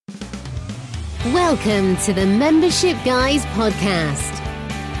Welcome to the Membership Guys podcast.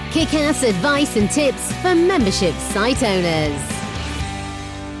 Kick-ass advice and tips for membership site owners.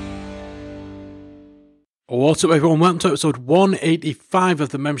 What's up, everyone? Welcome to episode 185 of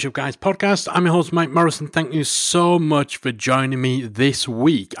the Membership Guys podcast. I'm your host, Mike Morrison. Thank you so much for joining me this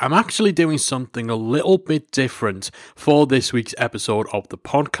week. I'm actually doing something a little bit different for this week's episode of the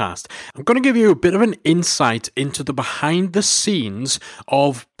podcast. I'm going to give you a bit of an insight into the behind the scenes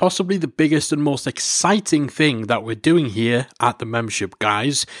of possibly the biggest and most exciting thing that we're doing here at the Membership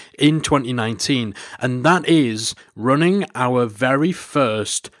Guys in 2019, and that is running our very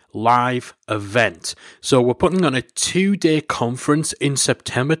first live event. So we're putting on a 2-day conference in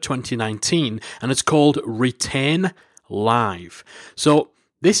September 2019, and it's called Retain Live. So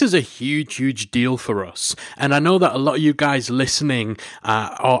this is a huge deal for us. And I know that a lot of you guys listening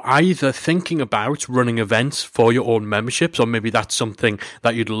are either thinking about running events for your own memberships, or maybe that's something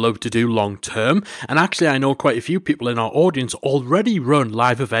that you'd love to do long term. And actually, I know quite a few people in our audience already run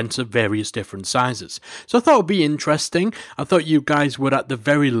live events of various different sizes. So I thought it would be interesting. I thought you guys would at the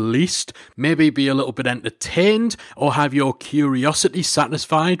very least maybe be a little bit entertained or have your curiosity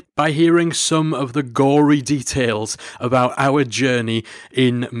satisfied by hearing some of the gory details about our journey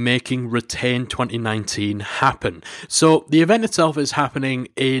in making Retain 2019 happen. So the event itself is happening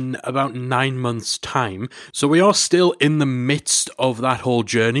in about 9 months' time. So we are still in the midst of that whole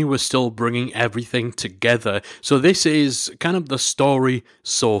journey. We're still bringing everything together. So this is kind of the story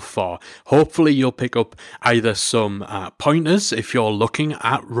so far. Hopefully you'll pick up either some pointers if you're looking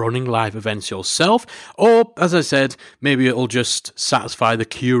at running live events yourself, or as I said, maybe it'll just satisfy the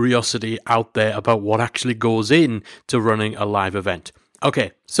curiosity out there about what actually goes in to running a live event.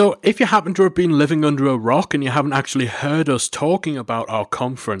 Okay, so if you happen to have been living under a rock and you haven't actually heard us talking about our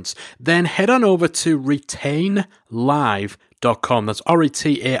conference, then head on over to retainlive.com. That's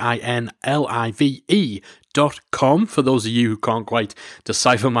retainlive.com. For those of you who can't quite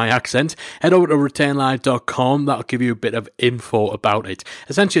decipher my accent, head over to retainlive.com. That'll give you a bit of info about it.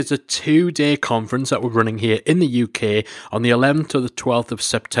 Essentially, it's a 2-day conference that we're running here in the UK on the 11th to the 12th of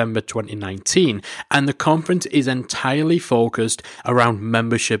September 2019. And the conference is entirely focused around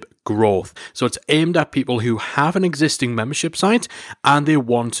membership growth. So it's aimed at people who have an existing membership site and they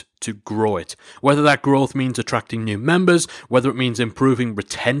want to grow it. Whether that growth means attracting new members, whether it means improving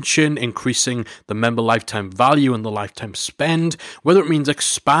retention, increasing the member lifetime value and the lifetime spend, whether it means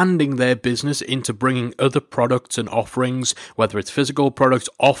expanding their business into bringing other products and offerings, whether it's physical products,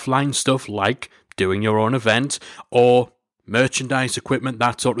 offline stuff like doing your own event, or merchandise, equipment,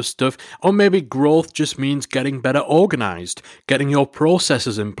 that sort of stuff. Or maybe growth just means getting better organized, getting your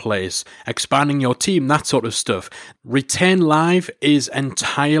processes in place, expanding your team, that sort of stuff. Retain Live is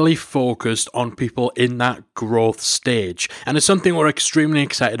entirely focused on people in that growth stage. And it's something we're extremely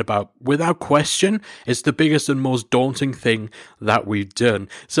excited about. Without question, it's the biggest and most daunting thing that we've done.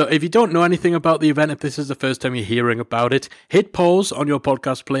 So if you don't know anything about the event, if this is the first time you're hearing about it, hit pause on your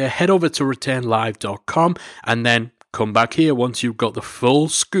podcast player, head over to retainlive.com, and then come back here once you've got the full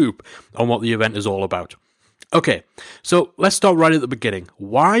scoop on what the event is all about. Okay, so let's start right at the beginning.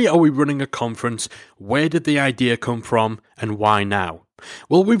 Why are we running a conference? Where did the idea come from? And why now?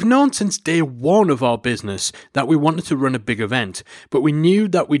 Well, we've known since day one of our business that we wanted to run a big event, but we knew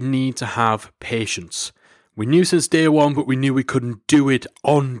that we'd need to have patience. We knew since day one, but we knew we couldn't do it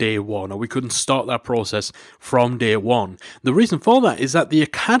on day one, or we couldn't start that process from day one. The reason for that is that the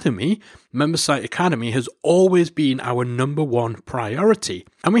Academy, Member Site Academy, has always been our number one priority.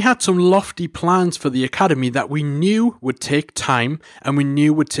 And we had some lofty plans for the Academy that we knew would take time and we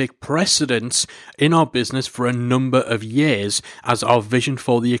knew would take precedence in our business for a number of years as our vision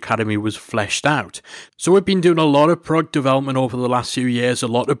for the Academy was fleshed out. So we've been doing a lot of product development over the last few years, a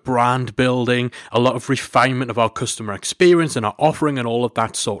lot of brand building, a lot of refinement of our customer experience and our offering and all of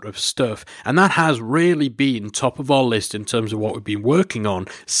that sort of stuff. And that has really been top of our list in terms of what we've been working on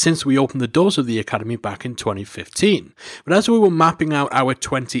since we opened the doors of the Academy back in 2015. But as we were mapping out our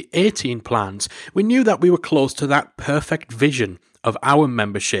 2018 plans, we knew that we were close to that perfect vision of our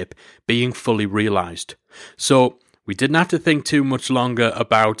membership being fully realized. So we didn't have to think too much longer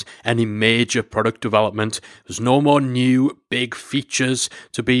about any major product development. There's no more new big features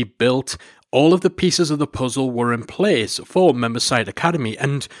to be built. All of the pieces of the puzzle were in place for Member Site Academy,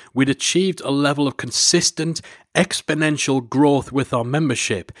 and we'd achieved a level of consistent, exponential growth with our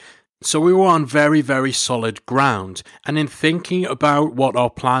membership. So we were on very solid ground, and in thinking about what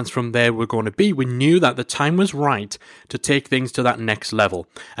our plans from there were going to be, we knew that the time was right to take things to that next level.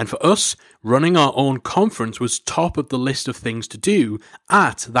 And for us, running our own conference was top of the list of things to do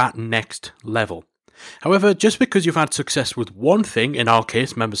at that next level. However, just because you've had success with one thing, in our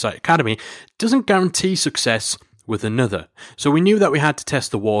case, MemberSite Academy, doesn't guarantee success with another. So we knew that we had to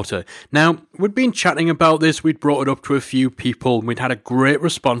test the water. Now, we'd been chatting about this, we'd brought it up to a few people, and we'd had a great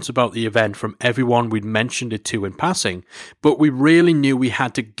response about the event from everyone we'd mentioned it to in passing, but we really knew we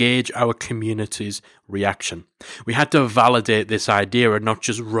had to gauge our community's reaction. We had to validate this idea and not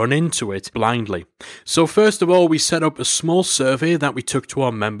just run into it blindly. So first of all, we set up a small survey that we took to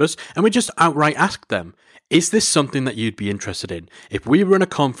our members, and we just outright asked them, is this something that you'd be interested in? If we run a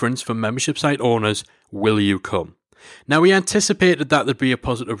conference for membership site owners, will you come? Now, we anticipated that there'd be a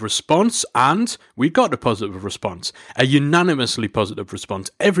positive response, and we got a positive response, a unanimously positive response.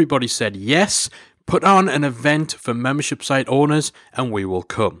 Everybody said yes, put on an event for membership site owners, and we will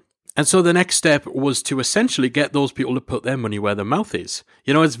come. And so the next step was to essentially get those people to put their money where their mouth is.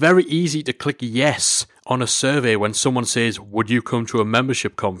 You know, it's very easy to click yes on a survey when someone says, would you come to a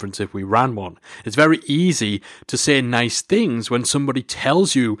membership conference if we ran one? It's very easy to say nice things when somebody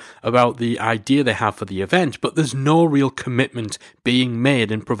tells you about the idea they have for the event, but there's no real commitment being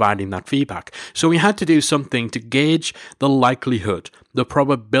made in providing that feedback. So we had to do something to gauge the likelihood, the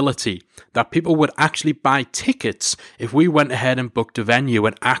probability that people would actually buy tickets if we went ahead and booked a venue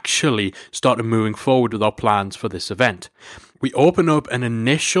and actually started moving forward with our plans for this event. We opened up an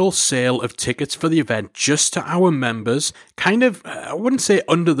initial sale of tickets for the event just to our members, kind of, I wouldn't say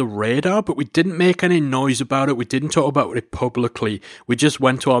under the radar, but we didn't make any noise about it. We didn't talk about it publicly. We just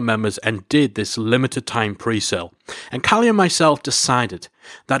went to our members and did this limited time pre-sale. And Callie and myself decided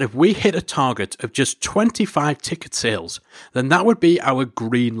that if we hit a target of just 25 ticket sales, then that would be our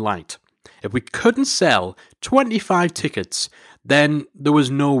green light. If we couldn't sell 25 tickets, then there was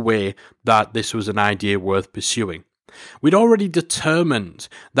no way that this was an idea worth pursuing. We'd already determined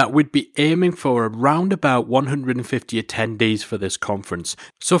that we'd be aiming for around about 150 attendees for this conference.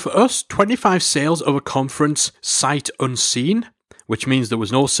 So for us, 25 sales of a conference sight unseen, which means there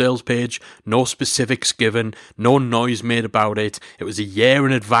was no sales page, no specifics given, no noise made about it. It was a year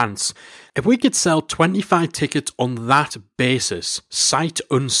in advance. If we could sell 25 tickets on that basis, sight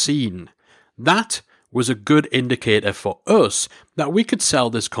unseen, that was a good indicator for us that we could sell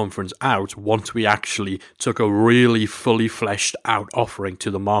this conference out once we actually took a really fully fleshed out offering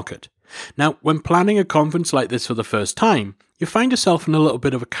to the market. Now, when planning a conference like this for the first time, you find yourself in a little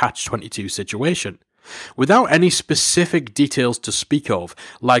bit of a catch-22 situation. Without any specific details to speak of,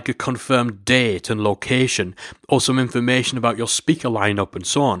 like a confirmed date and location, or some information about your speaker lineup and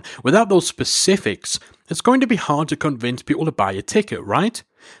so on, without those specifics, it's going to be hard to convince people to buy a ticket, right?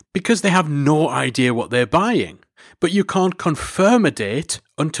 Because they have no idea what they're buying. But you can't confirm a date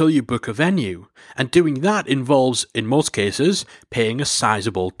until you book a venue, and doing that involves, in most cases, paying a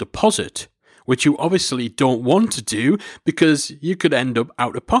sizable deposit, which you obviously don't want to do because you could end up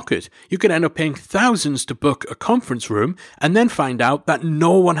out of pocket. You could end up paying thousands to book a conference room and then find out that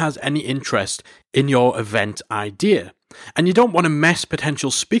no one has any interest in your event idea. And you don't want to mess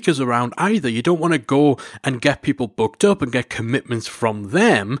potential speakers around either. You don't want to go and get people booked up and get commitments from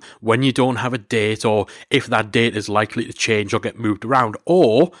them when you don't have a date, or if that date is likely to change or get moved around,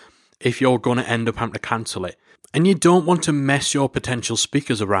 or if you're going to end up having to cancel it. And you don't want to mess your potential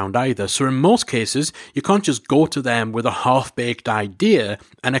speakers around either. So in most cases, you can't just go to them with a half-baked idea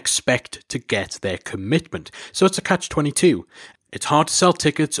and expect to get their commitment. So it's a catch-22. It's hard to sell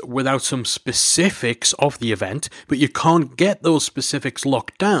tickets without some specifics of the event, but you can't get those specifics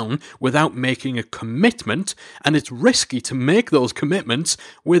locked down without making a commitment, and it's risky to make those commitments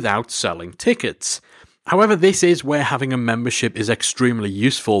without selling tickets. However, this is where having a membership is extremely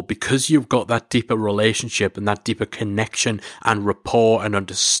useful because you've got that deeper relationship and that deeper connection and rapport and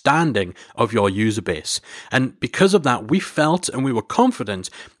understanding of your user base. And because of that, we felt and we were confident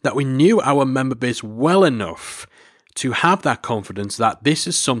that we knew our member base well enough to have that confidence that this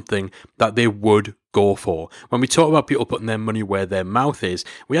is something that they would go for. When we talk about people putting their money where their mouth is,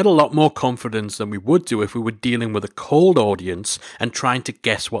 we had a lot more confidence than we would do if we were dealing with a cold audience and trying to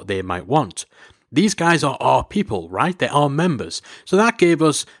guess what they might want. These guys are our people, right? They are members. So that gave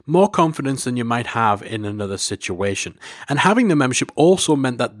us more confidence than you might have in another situation. And having the membership also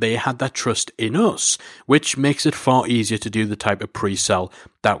meant that they had that trust in us, which makes it far easier to do the type of pre-sale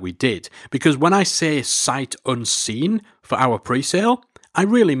that we did. Because when I say sight unseen for our pre-sale, I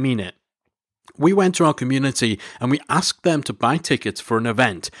really mean it. We went to our community and we asked them to buy tickets for an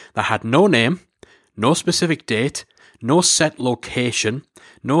event that had no name, no specific date, no set location,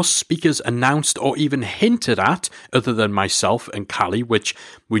 no speakers announced or even hinted at other than myself and Callie, which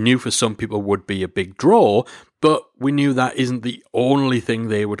we knew for some people would be a big draw, but we knew that isn't the only thing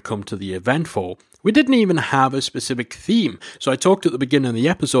they would come to the event for. We didn't even have a specific theme. So I talked at the beginning of the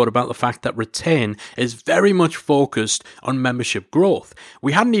episode about the fact that Retain is very much focused on membership growth.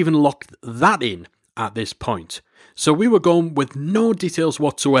 We hadn't even locked that in at this point. So we were going with no details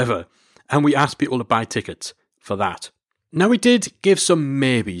whatsoever, and we asked people to buy tickets for that. Now we did give some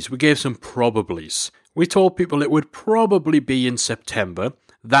maybes, we gave some probablys. We told people it would probably be in September,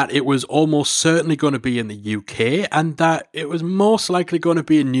 that it was almost certainly going to be in the UK, and that it was most likely going to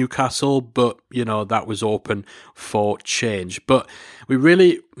be in Newcastle, but, that was open for change. But we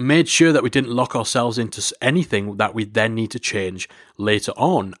really made sure that we didn't lock ourselves into anything that we then need to change later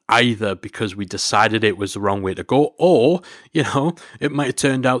on, either because we decided it was the wrong way to go, or, it might have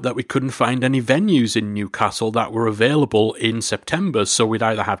turned out that we couldn't find any venues in Newcastle that were available in September, so we'd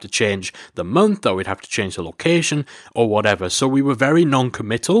either have to change the month, or we'd have to change the location, or whatever. So we were very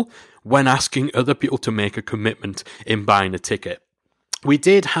non-committal when asking other people to make a commitment in buying a ticket. We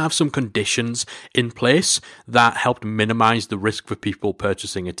did have some conditions in place that helped minimize the risk for people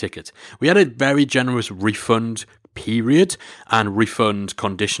purchasing a ticket. We had a very generous refund period and refund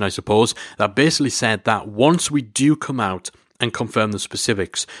condition, I suppose, that basically said that once we do come out and confirm the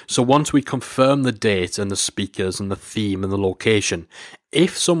specifics, so once we confirm the date and the speakers and the theme and the location,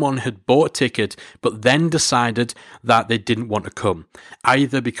 if someone had bought a ticket but then decided that they didn't want to come,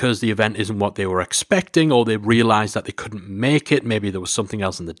 either because the event isn't what they were expecting or they realised that they couldn't make it, maybe there was something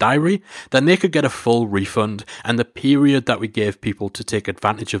else in the diary, then they could get a full refund, and the period that we gave people to take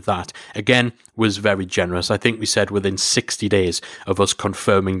advantage of that, again, was very generous. I think we said within 60 days of us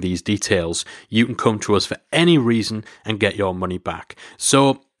confirming these details, you can come to us for any reason and get your money back.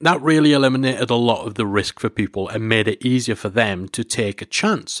 So that really eliminated a lot of the risk for people and made it easier for them to take a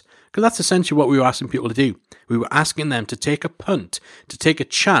chance. Because that's essentially what we were asking people to do. We were asking them to take a punt, to take a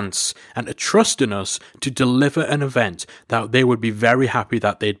chance, and to trust in us to deliver an event that they would be very happy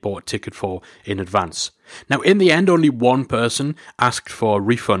that they'd bought a ticket for in advance. Now, in the end, only one person asked for a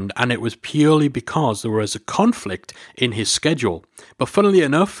refund, and it was purely because there was a conflict in his schedule. But funnily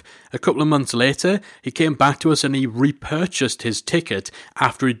enough, a couple of months later, he came back to us and he repurchased his ticket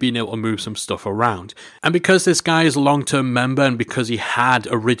after he'd been able to move some stuff around. And because this guy is a long-term member, and because he had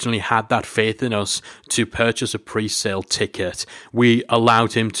originally had that faith in us to purchase a pre-sale ticket, we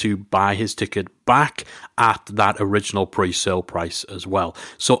allowed him to buy his ticket back at that original pre-sale price as well.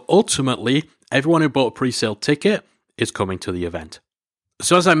 So ultimately, everyone who bought a pre-sale ticket is coming to the event.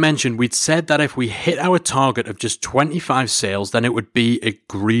 So as I mentioned, we'd said that if we hit our target of just 25 sales, then it would be a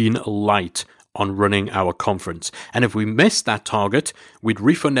green light on running our conference. And if we missed that target, we'd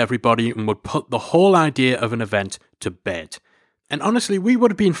refund everybody and would put the whole idea of an event to bed. And honestly, we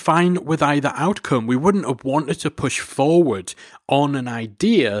would have been fine with either outcome. We wouldn't have wanted to push forward on an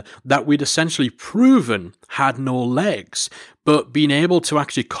idea that we'd essentially proven had no legs, but being able to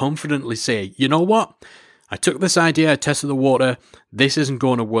actually confidently say, you know what? I took this idea, I tested the water, this isn't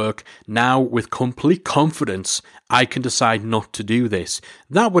going to work. Now, with complete confidence, I can decide not to do this.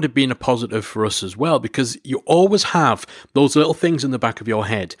 That would have been a positive for us as well, because you always have those little things in the back of your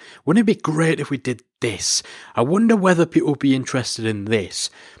head. Wouldn't it be great if we did this? I wonder whether people would be interested in this.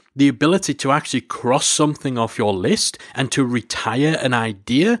 The ability to actually cross something off your list and to retire an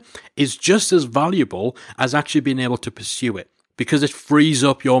idea is just as valuable as actually being able to pursue it, because it frees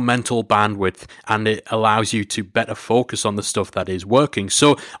up your mental bandwidth and it allows you to better focus on the stuff that is working.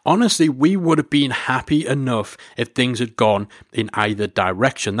 So honestly, we would have been happy enough if things had gone in either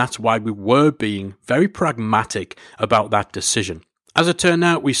direction. That's why we were being very pragmatic about that decision. As it turned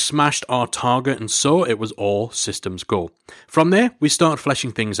out, we smashed our target, and so it was all systems go. From there, we started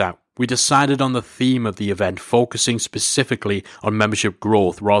fleshing things out. We decided on the theme of the event, focusing specifically on membership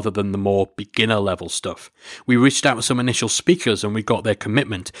growth rather than the more beginner level stuff. We reached out to some initial speakers and we got their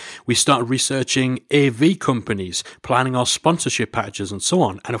commitment. We started researching AV companies, planning our sponsorship packages and so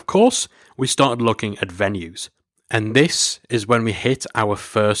on. And of course, we started looking at venues. And this is when we hit our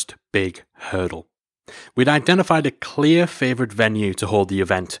first big hurdle. We'd identified a clear favourite venue to hold the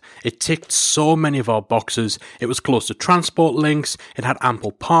event. It ticked so many of our boxes. It was close to transport links, it had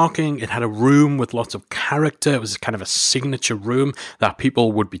ample parking, it had a room with lots of character. It was kind of a signature room that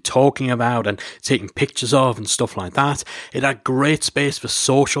people would be talking about and taking pictures of and stuff like that. It had great space for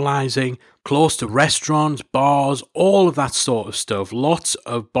socialising, close to restaurants, bars, all of that sort of stuff. Lots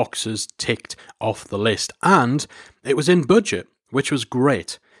of boxes ticked off the list. And it was in budget, which was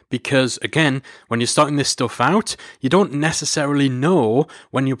great. Because, again, when you're starting this stuff out, you don't necessarily know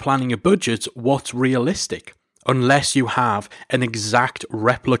when you're planning a budget what's realistic. unless you have an exact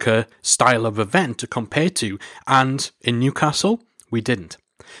replica style of event to compare to. And in Newcastle, we didn't.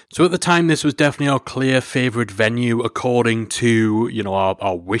 So at the time, this was definitely our clear favourite venue according to,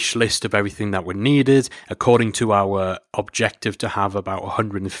 our wish list of everything that we needed, according to our objective to have about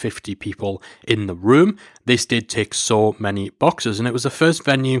 150 people in the room. This did tick so many boxes, and it was the first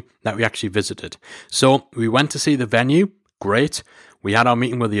venue that we actually visited. So we went to see the venue, great. We had our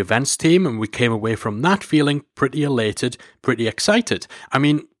meeting with the events team, and we came away from that feeling pretty elated, pretty excited. I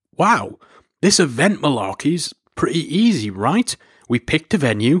mean, wow, this event malarkey's pretty easy, right? We picked a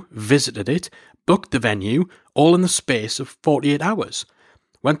venue, visited it, booked the venue, all in the space of 48 hours.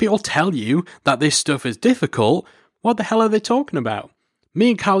 When people tell you that this stuff is difficult, what the hell are they talking about?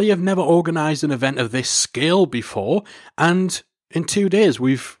 Me and Callie have never organised an event of this scale before, and in 2 days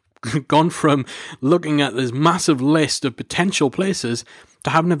we've gone from looking at this massive list of potential places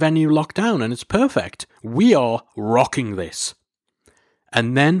to having a venue locked down, and it's perfect. We are rocking this.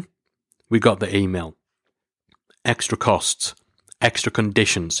 And then we got the email. Extra costs. Extra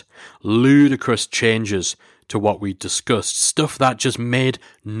conditions, ludicrous changes to what we discussed, stuff that just made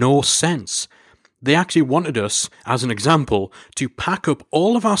no sense. They actually wanted us, as an example, to pack up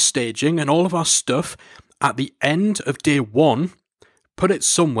all of our staging and all of our stuff at the end of day one, put it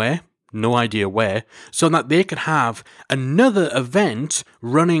somewhere, no idea where, so that they could have another event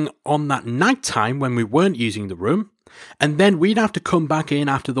running on that night time when we weren't using the room. And then we'd have to come back in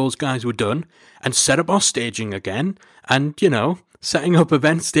after those guys were done and set up our staging again. And, setting up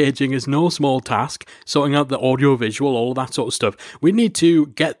event staging is no small task, sorting out the audio visual, all of that sort of stuff. We need to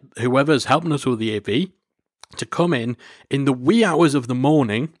get whoever's helping us with the AV to come in the wee hours of the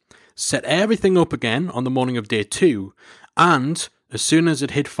morning, set everything up again on the morning of day 2. And as soon as it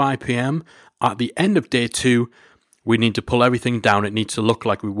hit 5 p.m. at the end of day 2, we need to pull everything down. It needs to look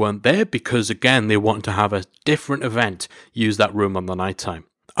like we weren't there because, again, they want to have a different event use that room on the night time.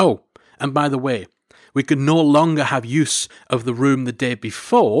 Oh, and by the way, we could no longer have use of the room the day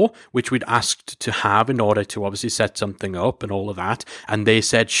before, which we'd asked to have in order to obviously set something up and all of that. And they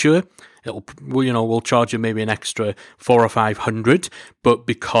said, sure, we'll charge you maybe an extra $400 or $500, but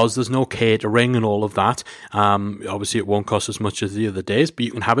because there's no catering and all of that, obviously it won't cost as much as the other days, but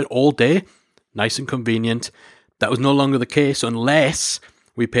you can have it all day, nice and convenient. That was no longer the case unless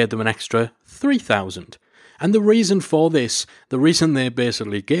we paid them an extra $3,000. And the reason for this, the reason they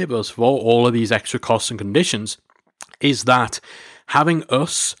basically gave us for all of these extra costs and conditions is that having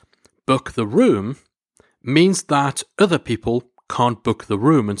us book the room means that other people can't book the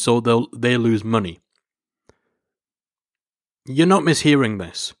room, and so they lose money. You're not mishearing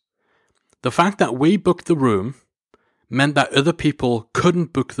this. The fact that we booked the room meant that other people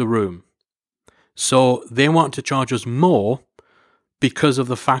couldn't book the room. So they want to charge us more because of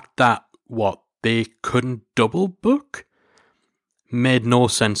the fact that, they couldn't double book? Made no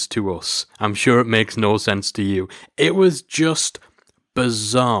sense to us. I'm sure it makes no sense to you. It was just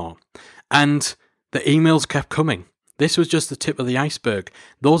bizarre. And the emails kept coming. This was just the tip of the iceberg.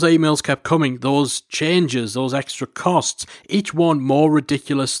 Those emails kept coming, those changes, those extra costs, each one more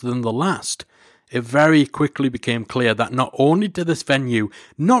ridiculous than the last. It very quickly became clear that not only did this venue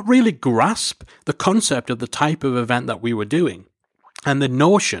not really grasp the concept of the type of event that we were doing, and the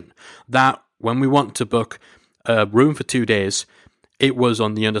notion that when we want to book a room for 2 days, it was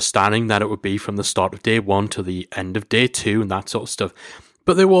on the understanding that it would be from the start of day 1 to the end of day 2 and that sort of stuff.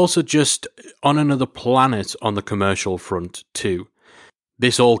 But they were also just on another planet on the commercial front too.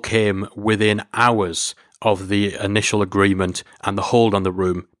 This all came within hours of the initial agreement and the hold on the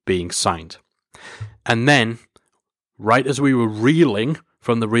room being signed. And then, right as we were reeling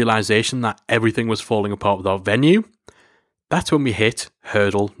from the realization that everything was falling apart with our venue, that's when we hit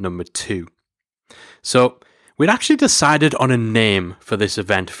hurdle number 2. So we'd actually decided on a name for this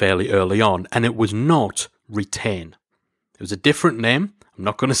event fairly early on, and it was not Retain. It was a different name. I'm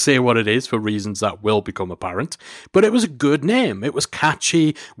not going to say what it is for reasons that will become apparent, but it was a good name. It was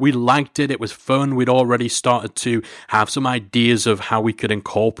catchy. We liked it. It was fun. We'd already started to have some ideas of how we could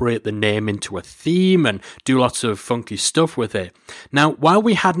incorporate the name into a theme and do lots of funky stuff with it. Now, while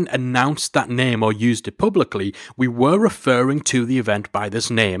we hadn't announced that name or used it publicly, we were referring to the event by this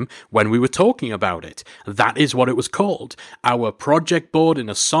name when we were talking about it. That is what it was called. Our project board in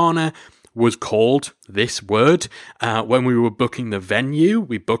Asana was called this word. When we were booking the venue,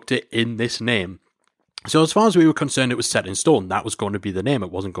 we booked it in this name. So as far as we were concerned, it was set in stone. That was going to be the name.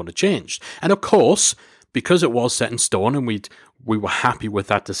 It wasn't going to change. And of course, because it was set in stone and we were happy with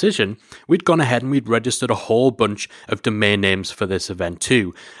that decision, we'd gone ahead and we'd registered a whole bunch of domain names for this event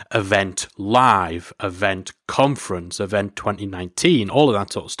too. Event Live, Event Conference, Event 2019, all of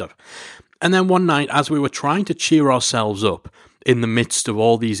that sort of stuff. And then one night, as we were trying to cheer ourselves up in the midst of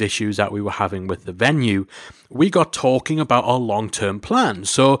all these issues that we were having with the venue, we got talking about our long-term plan.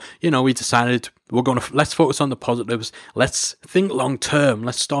 So, we decided let's focus on the positives. Let's think long-term.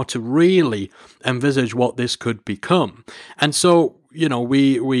 Let's start to really envisage what this could become. And so,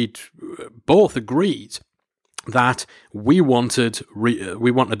 we both agreed that we wanted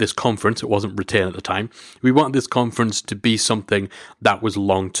this conference. It wasn't Retain at the time. We wanted this conference to be something that was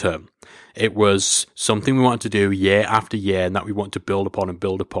long-term. It was something we wanted to do year after year and that we want to build upon and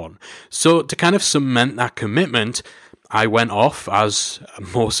build upon. So to kind of cement that commitment, I went off, as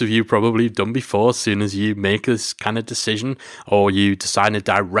most of you probably have done before. As soon as you make this kind of decision or you decide a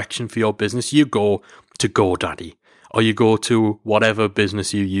direction for your business, you go to GoDaddy. Or you go to whatever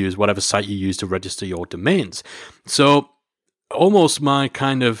business you use, whatever site you use to register your domains. So almost my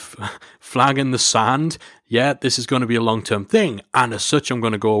kind of flag in the sand, this is going to be a long-term thing. And as such, I'm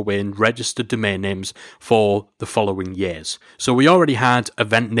going to go away and register domain names for the following years. So we already had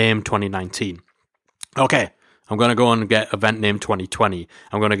event name 2019. Okay, I'm going to go and get event name 2020.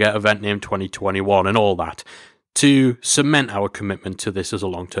 I'm going to get event name 2021 and all that to cement our commitment to this as a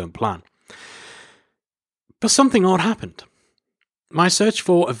long-term plan. But something odd happened. My search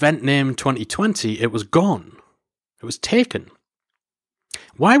for event name 2020, it was gone. It was taken.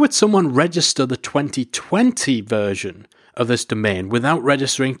 Why would someone register the 2020 version of this domain without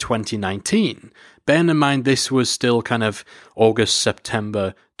registering 2019? Bearing in mind this was still kind of August,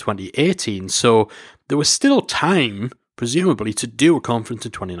 September 2018, so there was still time, presumably, to do a conference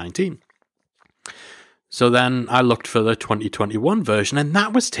in 2019. So then I looked for the 2021 version, and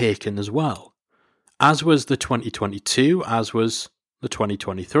that was taken as well. As was the 2022, as was the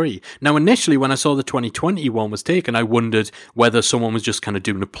 2023. Now, initially, when I saw the 2021 was taken, I wondered whether someone was just kind of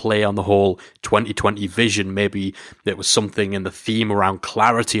doing a play on the whole 2020 vision. Maybe there was something in the theme around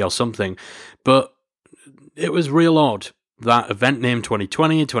clarity or something. But it was real odd that event name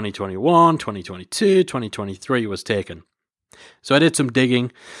 2020, 2021, 2022, 2023 was taken. So I did some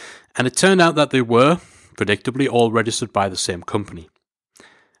digging, and it turned out that they were, predictably, all registered by the same company.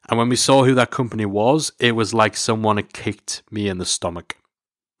 And when we saw who that company was, it was like someone had kicked me in the stomach.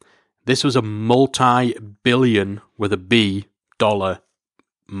 This was a multi-billion, with a B, dollar,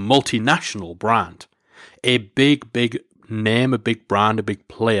 multinational brand. A big, big name, a big brand, a big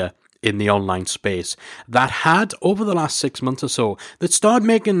player in the online space that had, over the last 6 months or so, that started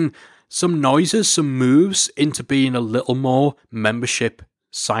making some noises, some moves into being a little more membership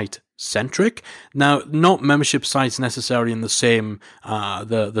site centric. Now, not membership sites necessarily in the same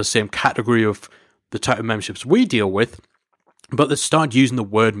the same category of the type of memberships we deal with, but they started using the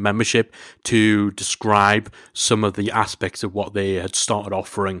word membership to describe some of the aspects of what they had started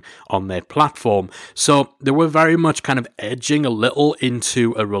offering on their platform. So they were very much kind of edging a little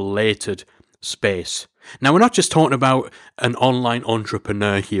into a related space. Now, we're not just talking about an online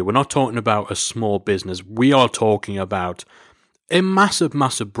entrepreneur here. We're not talking about a small business. We are talking about a massive,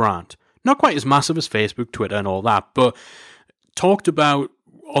 massive brand. Not quite as massive as Facebook, Twitter, and all that, but talked about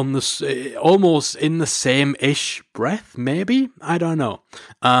on the almost in the same-ish breath, maybe? I don't know.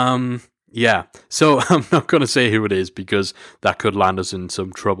 So I'm not going to say who it is because that could land us in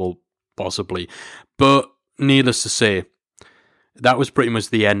some trouble, possibly. But needless to say, that was pretty much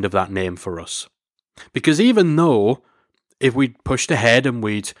the end of that name for us. Because even though if we'd pushed ahead and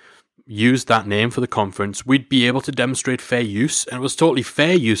we'd used that name for the conference, we'd be able to demonstrate fair use, and it was totally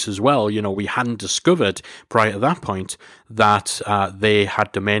fair use as well. We hadn't discovered prior to that point that they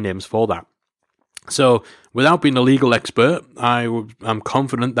had domain names for that. So without being a legal expert, I'm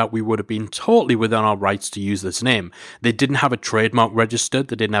confident that we would have been totally within our rights to use this name. They didn't have a trademark registered,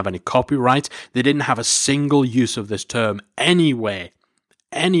 they didn't have any copyright, they didn't have a single use of this term anywhere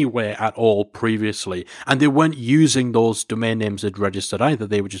at all previously, and they weren't using those domain names they'd registered either.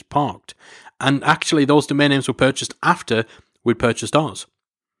 They were just parked, and actually those domain names were purchased after we'd purchased ours,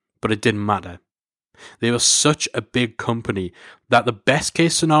 but it didn't matter. They were such a big company that the best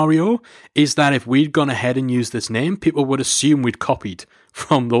case scenario is that if we'd gone ahead and used this name, people would assume we'd copied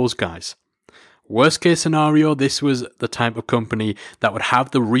from those guys. Worst case scenario, this was the type of company that would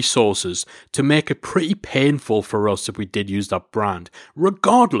have the resources to make it pretty painful for us if we did use that brand.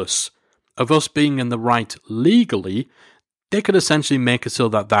 Regardless of us being in the right legally, they could essentially make it so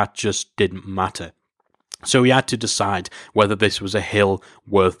that just didn't matter. So we had to decide whether this was a hill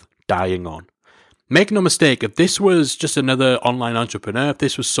worth dying on. Make no mistake, if this was just another online entrepreneur, if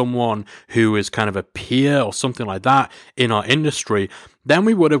this was someone who is kind of a peer or something like that in our industry, then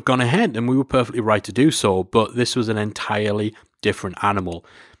we would have gone ahead and we were perfectly right to do so. But this was an entirely different animal.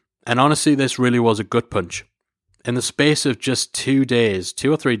 And honestly, this really was a gut punch. In the space of just 2 days,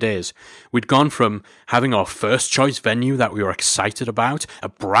 2 or 3 days, we'd gone from having our first choice venue that we were excited about, a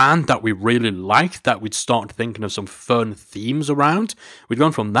brand that we really liked, that we'd started thinking of some fun themes around. We'd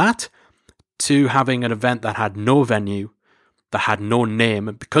gone from that to having an event that had no venue, that had no name.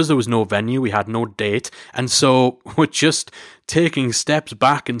 And because there was no venue, we had no date. And so we're just taking steps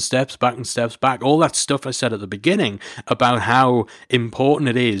back and steps back and steps back. All that stuff I said at the beginning about how important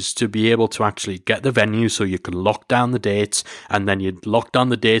it is to be able to actually get the venue so you can lock down the dates, and then you'd lock down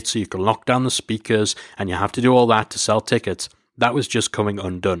the dates so you can lock down the speakers, and you have to do all that to sell tickets. That was just coming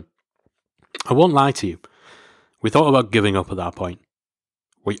undone. I won't lie to you. We thought about giving up at that point.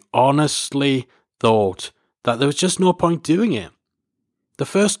 We honestly thought that there was just no point doing it. The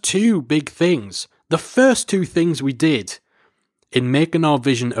first two things we did in making our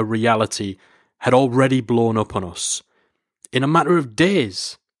vision a reality had already blown up on us. In a matter of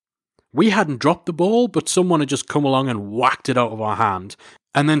days. We hadn't dropped the ball, but someone had just come along and whacked it out of our hand,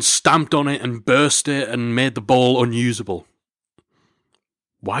 and then stamped on it and burst it and made the ball unusable.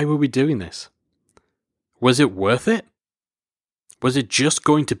 Why were we doing this? Was it worth it? Was it just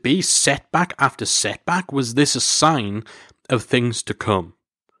going to be setback after setback? Was this a sign of things to come?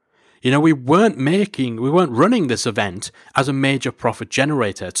 We weren't running this event as a major profit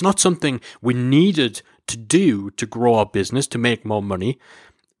generator. It's not something we needed to do to grow our business, to make more money.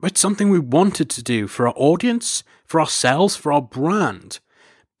 It's something we wanted to do for our audience, for ourselves, for our brand.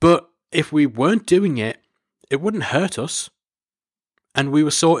 But if we weren't doing it, it wouldn't hurt us. And we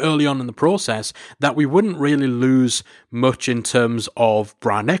were so early on in the process that we wouldn't really lose much in terms of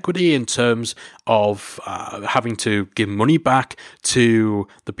brand equity, in terms of having to give money back to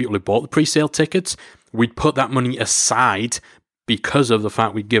the people who bought the pre-sale tickets. We'd put that money aside because of the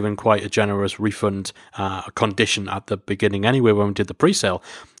fact we'd given quite a generous refund condition at the beginning anyway when we did the pre-sale.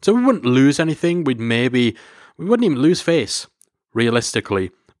 So we wouldn't lose anything. We wouldn't even lose face,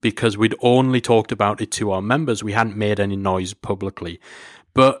 realistically, because we'd only talked about it to our members. We hadn't made any noise publicly.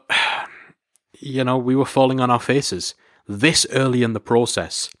 But, we were falling on our faces this early in the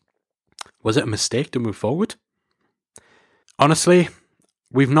process. Was it a mistake to move forward? Honestly,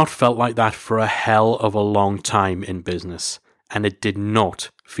 we've not felt like that for a hell of a long time in business, and it did not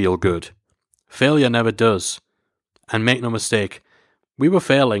feel good. Failure never does. And make no mistake, we were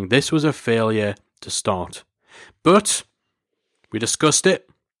failing. This was a failure to start. But we discussed it.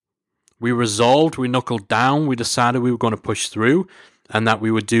 We resolved, we knuckled down, we decided we were going to push through, and that we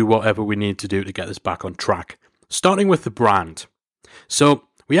would do whatever we needed to do to get this back on track. Starting with the brand. So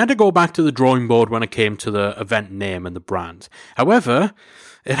we had to go back to the drawing board when it came to the event name and the brand. However,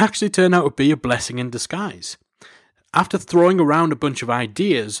 it actually turned out to be a blessing in disguise. After throwing around a bunch of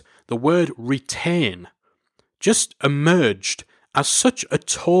ideas, the word retain just emerged as such a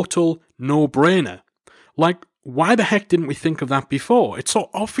total no-brainer. Like, why the heck didn't we think of that before? It's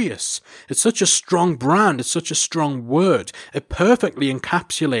so obvious. It's such a strong brand. It's such a strong word. It perfectly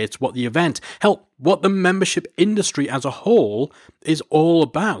encapsulates what the event, what the membership industry as a whole is all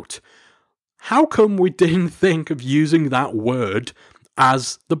about. How come we didn't think of using that word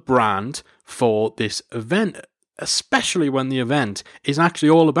as the brand for this event? Especially when the event is actually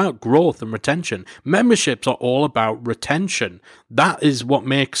all about growth and retention. Memberships are all about retention. That is what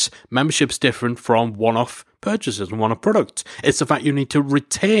makes memberships different from one-off purchases and one-off products. It's the fact you need to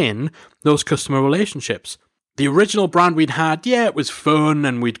retain those customer relationships. The original brand we'd had, it was fun,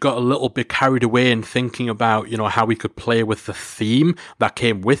 and we'd got a little bit carried away in thinking about, how we could play with the theme that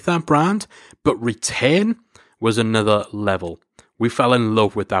came with that brand. But retain was another level. We fell in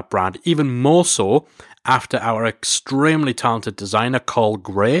love with that brand, even more so after our extremely talented designer, Carl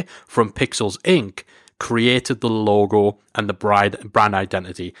Gray from Pixels Inc., created the logo and the brand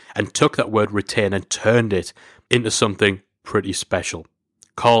identity and took that word retain and turned it into something pretty special.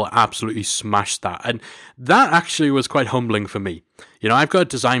 Carl absolutely smashed that. And that actually was quite humbling for me. I've got a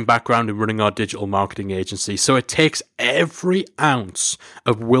design background in running our digital marketing agency, so it takes every ounce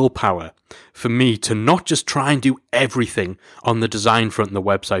of willpower for me to not just try and do everything on the design front and the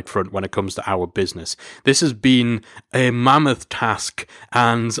website front when it comes to our business. This has been a mammoth task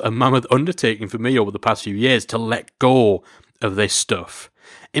and a mammoth undertaking for me over the past few years to let go of this stuff.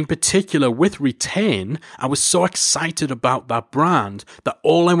 In particular, with Retain, I was so excited about that brand that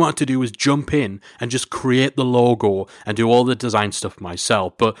all I wanted to do was jump in and just create the logo and do all the design stuff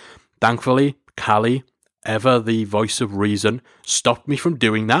myself. But thankfully, Callie, ever the voice of reason, stopped me from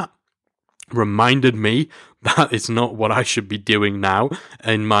doing that, reminded me that it's not what I should be doing now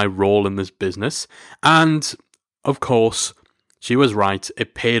in my role in this business. And, of course, she was right.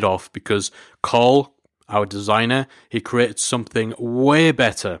 It paid off because Carl, our designer, he created something way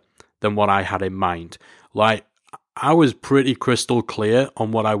better than what I had in mind. Like, I was pretty crystal clear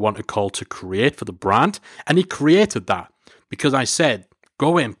on what I wanted Carl to create for the brand, and he created that because I said,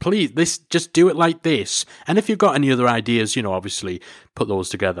 go in, please, just do it like this. And if you've got any other ideas, obviously put those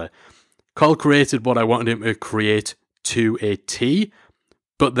together. Carl created what I wanted him to create to a T,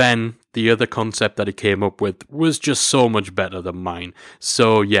 but then the other concept that he came up with was just so much better than mine.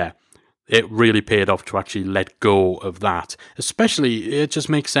 So yeah, it really paid off to actually let go of that. Especially, it just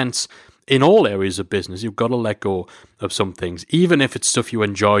makes sense in all areas of business. You've got to let go of some things, even if it's stuff you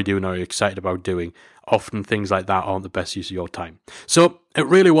enjoy doing or you're excited about doing. Often things like that aren't the best use of your time. So it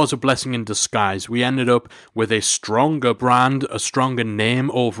really was a blessing in disguise. We ended up with a stronger brand, a stronger name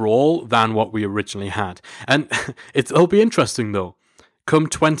overall than what we originally had. And it'll be interesting though, come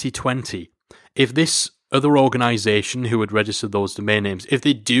 2020, if this other organization who had registered those domain names, if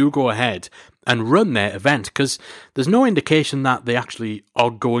they do go ahead and run their event, because there's no indication that they actually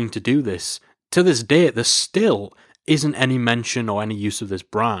are going to do this. To this date, there still isn't any mention or any use of this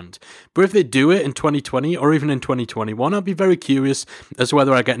brand. But if they do it in 2020 or even in 2021, I'd be very curious as to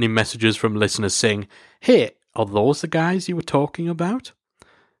whether I get any messages from listeners saying, hey, are those the guys you were talking about?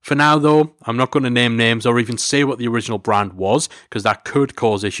 For now, though, I'm not going to name names or even say what the original brand was, because that could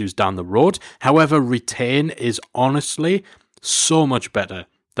cause issues down the road. However, Retain is honestly so much better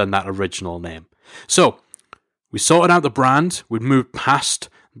than that original name. So, we sorted out the brand, we'd moved past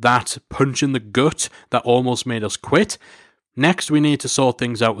that punch in the gut that almost made us quit. Next, we need to sort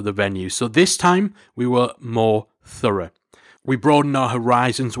things out with the venue. So this time, we were more thorough. We broadened our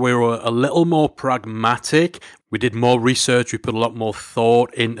horizons, we were a little more pragmatic, we did more research, we put a lot more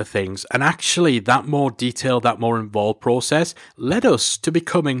thought into things, and actually that more detailed, that more involved process led us to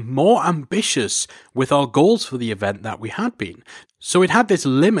becoming more ambitious with our goals for the event that we had been. So it had this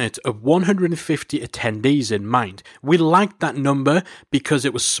limit of 150 attendees in mind. We liked that number because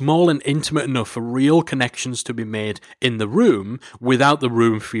it was small and intimate enough for real connections to be made in the room without the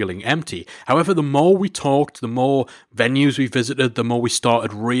room feeling empty. However, the more we talked, the more venues we visited, the more we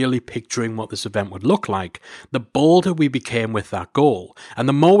started really picturing what this event would look like, the bolder we became with that goal. And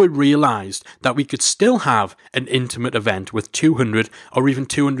the more we realized that we could still have an intimate event with 200 or even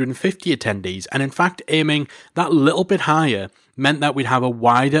 250 attendees, and in fact aiming that little bit higher meant that we'd have a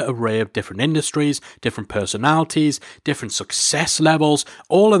wider array of different industries, different personalities, different success levels,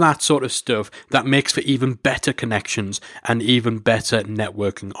 all of that sort of stuff that makes for even better connections and even better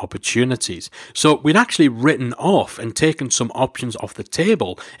networking opportunities. So we'd actually written off and taken some options off the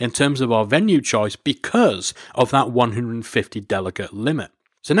table in terms of our venue choice because of that 150 delegate limit.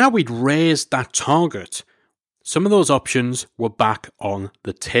 So now we'd raised that target. Some of those options were back on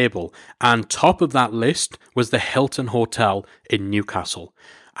the table, and top of that list was the Hilton Hotel in Newcastle.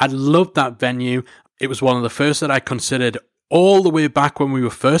 I loved that venue. It was one of the first that I considered all the way back when we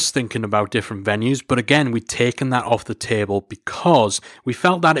were first thinking about different venues, but again, we'd taken that off the table because we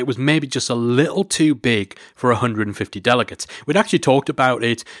felt that it was maybe just a little too big for 150 delegates. We'd actually talked about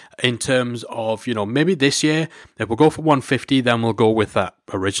it in terms of, maybe this year, if we'll go for 150, then we'll go with that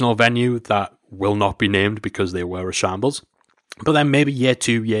original venue that will not be named because they were a shambles. But then maybe year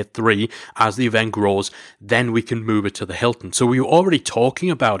 2, year 3, as the event grows, then we can move it to the Hilton. So we were already talking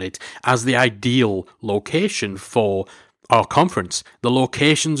about it as the ideal location for our conference. The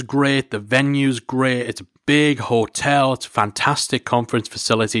location's great, the venue's great, it's a big hotel, it's fantastic conference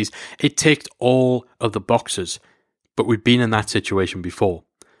facilities. It ticked all of the boxes. But we've been in that situation before.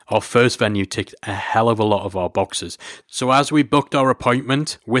 Our first venue ticked a hell of a lot of our boxes. So as we booked our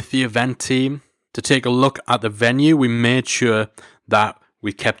appointment with the event team to take a look at the venue, we made sure that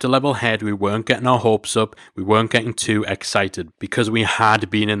we kept a level head, we weren't getting our hopes up, we weren't getting too excited because we had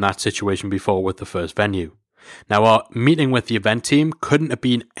been in that situation before with the first venue. Now, our meeting with the event team couldn't have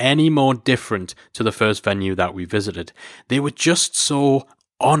been any more different to the first venue that we visited. They were just so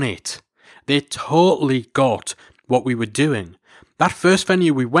on it. They totally got what we were doing. That first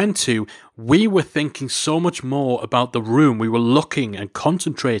venue we went to, we were thinking so much more about the room. We were looking and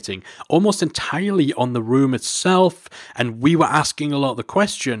concentrating almost entirely on the room itself, and we were asking a lot of the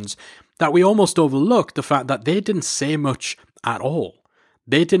questions that we almost overlooked the fact that they didn't say much at all.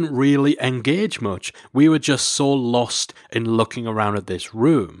 They didn't really engage much. We were just so lost in looking around at this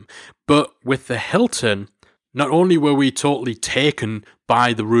room. But with the Hilton, not only were we totally taken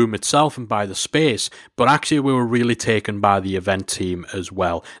by the room itself and by the space, but actually we were really taken by the event team as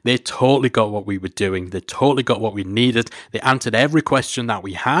well. They totally got what we were doing. They totally got what we needed. They answered every question that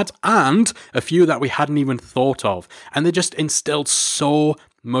we had and a few that we hadn't even thought of. And they just instilled so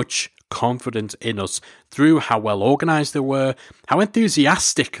much confidence in us through how well organized they were, how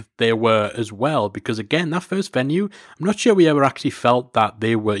enthusiastic they were as well, because again, that first venue, I'm not sure we ever actually felt that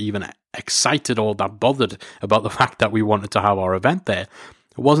they were even excited or that bothered about the fact that we wanted to have our event there.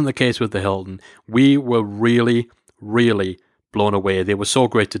 It wasn't the case with the Hilton. We were really, really blown away. They were so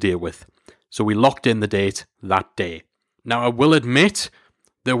great to deal with. So we locked in the date that day. Now, I will admit,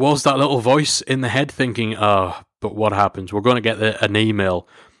 there was that little voice in the head thinking, oh, but what happens? We're going to get an email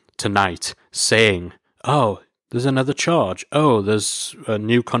tonight saying, oh, there's another charge. Oh, there's a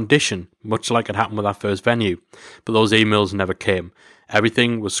new condition, much like it happened with our first venue. But those emails never came.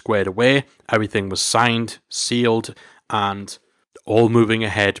 Everything was squared away. Everything was signed, sealed, and all moving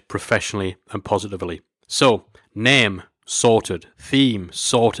ahead professionally and positively. So, name sorted, theme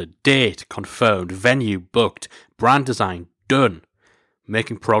sorted, date confirmed, venue booked, brand design done,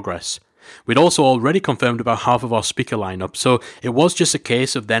 making progress. We'd also already confirmed about half of our speaker lineup, so it was just a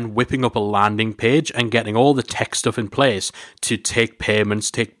case of then whipping up a landing page and getting all the tech stuff in place to take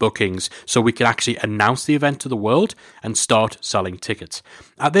payments, take bookings, so we could actually announce the event to the world and start selling tickets.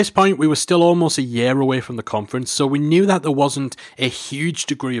 At this point, we were still almost a year away from the conference, so we knew that there wasn't a huge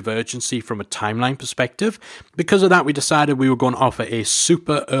degree of urgency from a timeline perspective. Because of that, we decided we were going to offer a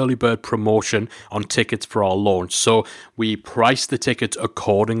super early bird promotion on tickets for our launch. So we priced the tickets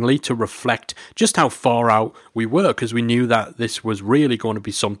accordingly to reflect just how far out we were, because we knew that this was really going to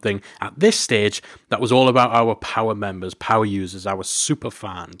be something at this stage that was all about our power members, power users, our super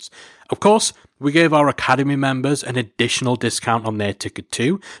fans. Of course, we gave our Academy members an additional discount on their ticket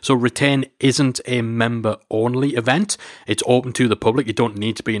too. So Retain isn't a member-only event. It's open to the public. You don't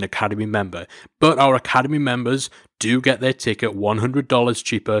need to be an Academy member. But our Academy members do get their ticket $100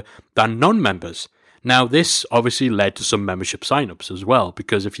 cheaper than non-members. Now, this obviously led to some membership sign-ups as well,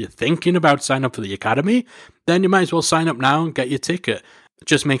 because if you're thinking about signing up for the Academy, then you might as well sign up now and get your ticket. It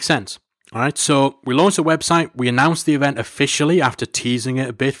just makes sense. All right, so we launched the website. We announced the event officially after teasing it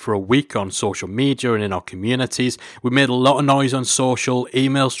a bit for a week on social media and in our communities. We made a lot of noise on social,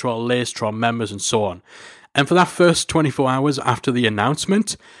 emails to our list, to our members, and so on. And for that first 24 hours after the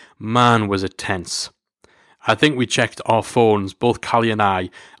announcement, man, was it tense. I think we checked our phones, both Callie and I,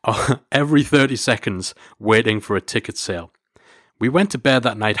 every 30 seconds waiting for a ticket sale. We went to bed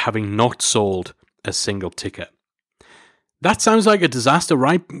that night having not sold a single ticket. That sounds like a disaster,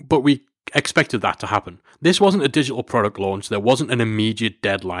 right? But we expected that to happen. This wasn't a digital product launch. There wasn't an immediate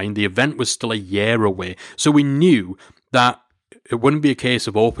deadline. The event was still a year away. So we knew that it wouldn't be a case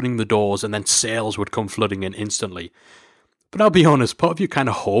of opening the doors and then sales would come flooding in instantly. But I'll be honest, part of you kind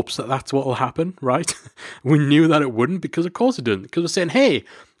of hopes that that's what will happen, right? We knew that it wouldn't, because of course it didn't. Because we're saying, hey,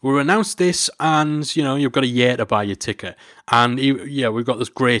 we've announced this and, you've got a year to buy your ticket. And yeah, we've got this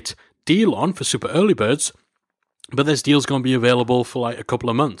great deal on for super early birds, but this deal's going to be available for like a couple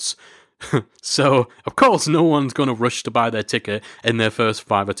of months. So, of course, no one's going to rush to buy their ticket in their first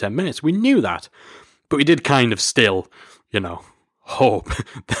 5 or 10 minutes. We knew that. But we did kind of still, hope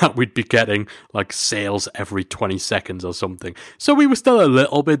that we'd be getting like sales every 20 seconds or something. So we were still a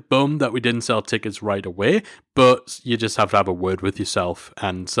little bit bummed that we didn't sell tickets right away, but you just have to have a word with yourself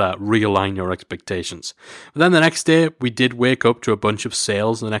and realign your expectations. But then the next day, we did wake up to a bunch of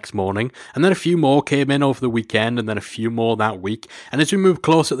sales the next morning, and then a few more came in over the weekend, and then a few more that week. And as we moved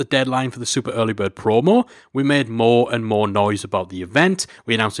closer to the deadline for the Super Early Bird promo, we made more and more noise about the event.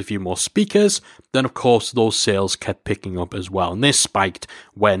 We announced a few more speakers. Then, of course, those sales kept picking up as well, and they spiked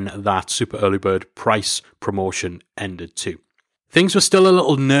when that Super Early Bird price promotion ended too. Things were still a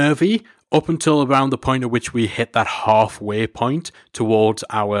little nervy up until around the point at which we hit that halfway point towards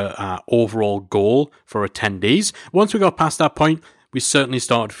our overall goal for attendees. Once we got past that point, we certainly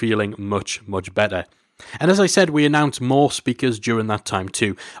started feeling much, much better. And as I said, we announced more speakers during that time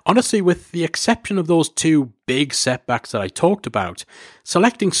too. Honestly, with the exception of those two big setbacks that I talked about,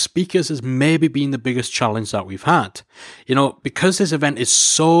 selecting speakers has maybe been the biggest challenge that we've had. Because this event is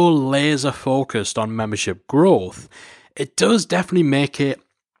so laser focused on membership growth, it does definitely make it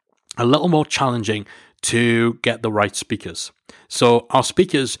a little more challenging to get the right speakers. So our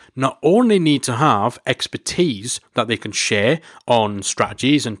speakers not only need to have expertise that they can share on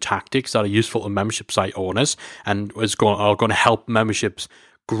strategies and tactics that are useful to membership site owners and are going to help memberships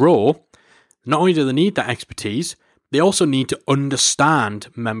grow, not only do they need that expertise, they also need to understand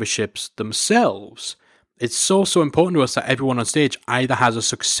memberships themselves. It's so important to us that everyone on stage either has a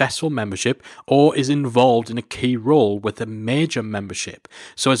successful membership or is involved in a key role with a major membership.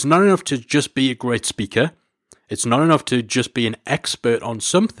 So it's not enough to just be a great speaker. It's not enough to just be an expert on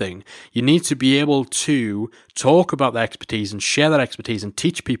something. You need to be able to talk about that expertise and share that expertise and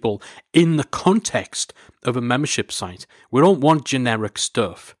teach people in the context of a membership site. We don't want generic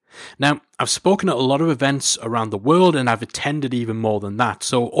stuff. Now, I've spoken at a lot of events around the world and I've attended even more than that.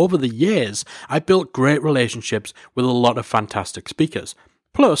 So over the years, I built great relationships with a lot of fantastic speakers.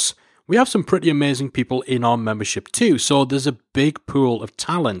 Plus, we have some pretty amazing people in our membership too. So there's a big pool of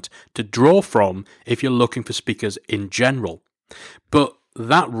talent to draw from if you're looking for speakers in general. But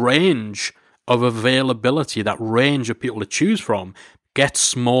that range of availability, that range of people to choose from, gets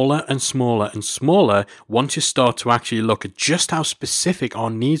smaller and smaller and smaller once you start to actually look at just how specific our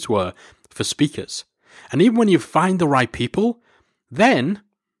needs were for speakers. And even when you find the right people, then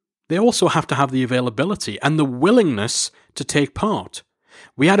they also have to have the availability and the willingness to take part.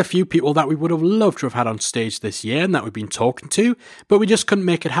 We had a few people that we would have loved to have had on stage this year and that we've been talking to, but we just couldn't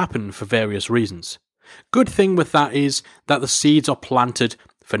make it happen for various reasons. Good thing with that is that the seeds are planted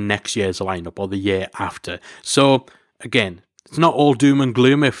for next year's lineup or the year after. So again, it's not all doom and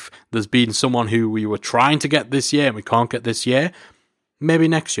gloom if there's been someone who we were trying to get this year and we can't get this year. Maybe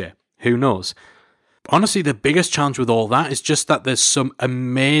next year. Who knows? Honestly, the biggest challenge with all that is just that there's some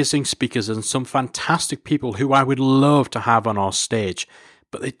amazing speakers and some fantastic people who I would love to have on our stage,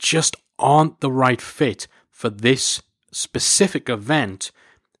 but they just aren't the right fit for this specific event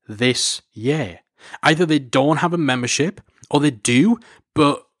this year. Either they don't have a membership, or they do,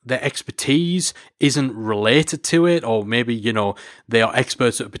 but their expertise isn't related to it, or maybe, they are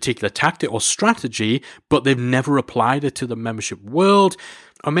experts at a particular tactic or strategy, but they've never applied it to the membership world.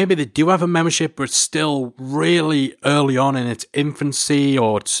 Or maybe they do have a membership, but it's still really early on in its infancy,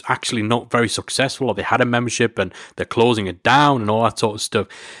 or it's actually not very successful, or they had a membership and they're closing it down and all that sort of stuff.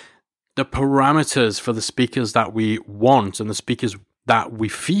 The parameters for the speakers that we want and the speakers that we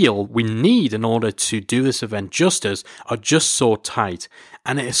feel we need in order to do this event justice are just so tight,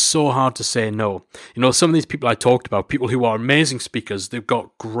 and it is so hard to say no. Some of these people I talked about, people who are amazing speakers, they've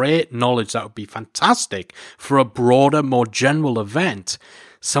got great knowledge that would be fantastic for a broader, more general event.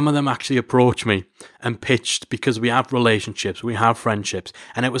 Some of them actually approached me and pitched because we have relationships, we have friendships,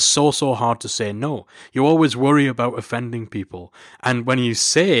 and it was so hard to say no. You always worry about offending people, and when you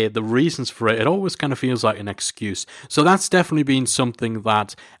say the reasons for it, it always kind of feels like an excuse. So that's definitely been something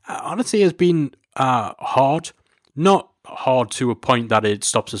that honestly has been hard. Not hard to a point that it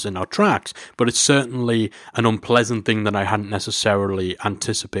stops us in our tracks, but it's certainly an unpleasant thing that I hadn't necessarily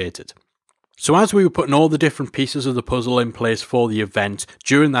anticipated. So as we were putting all the different pieces of the puzzle in place for the event,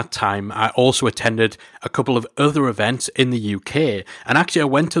 during that time, I also attended a couple of other events in the UK. And actually, I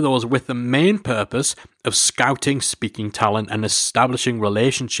went to those with the main purpose of scouting speaking talent and establishing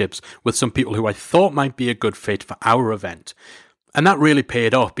relationships with some people who I thought might be a good fit for our event. And that really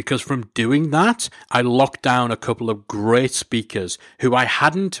paid off, because from doing that, I locked down a couple of great speakers who I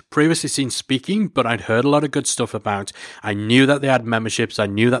hadn't previously seen speaking, but I'd heard a lot of good stuff about. I knew that they had memberships. I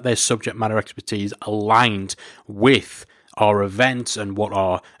knew that their subject matter expertise aligned with our events and what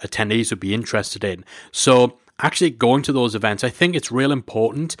our attendees would be interested in. So actually going to those events, I think it's real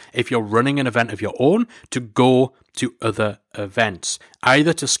important if you're running an event of your own to go to other events,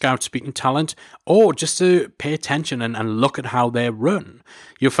 either to scout speaking talent or just to pay attention and look at how they're run.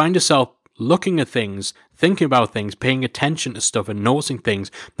 You'll find yourself looking at things, thinking about things, paying attention to stuff and noticing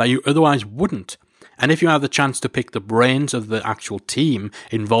things that you otherwise wouldn't. And if you have the chance to pick the brains of the actual team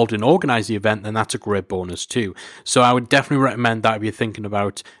involved in organising the event, then that's a great bonus too. So I would definitely recommend that if you're thinking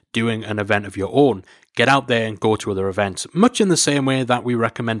about doing an event of your own, get out there and go to other events, much in the same way that we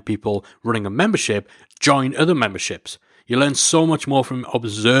recommend people running a membership join other memberships. You learn so much more from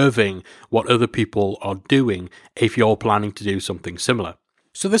observing what other people are doing if you're planning to do something similar.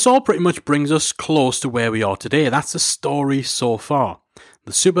 So this all pretty much brings us close to where we are today. That's the story so far.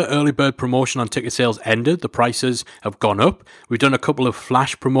 The super early bird promotion on ticket sales ended. The prices have gone up. We've done a couple of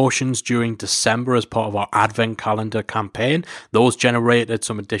flash promotions during December as part of our advent calendar campaign. Those generated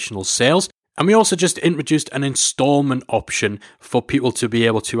some additional sales. And we also just introduced an installment option for people to be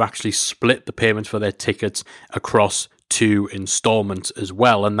able to actually split the payments for their tickets across 2 installments as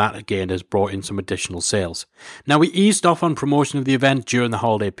well, and that again has brought in some additional sales. Now, we eased off on promotion of the event during the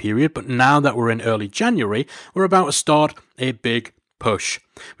holiday period, but now that we're in early January, we're about to start a big push.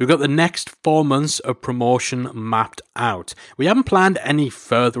 We've got the next 4 months of promotion mapped out. We haven't planned any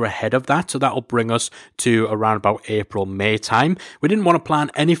further ahead of that, so that'll bring us to around about April, May time. We didn't want to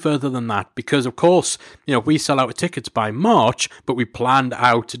plan any further than that because, of course, if we sell out tickets by March, but we planned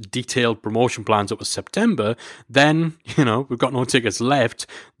out detailed promotion plans up to September, then, we've got no tickets left.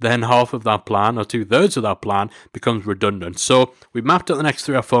 Then half of that plan, or 2/3 of that plan, becomes redundant. So we mapped out the next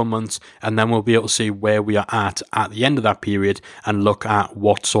 3 or 4 months, and then we'll be able to see where we are at the end of that period and look at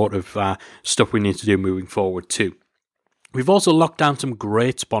what sort of stuff we need to do moving forward too. We've also locked down some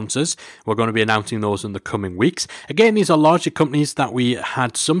great sponsors. We're going to be announcing those in the coming weeks. Again, these are larger companies that we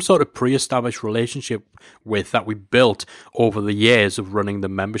had some sort of pre-established relationship with that we built over the years of running the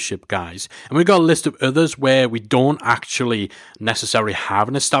Membership Guys. And we've got a list of others where we don't actually necessarily have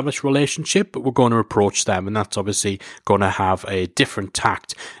an established relationship, but we're going to approach them. And that's obviously going to have a different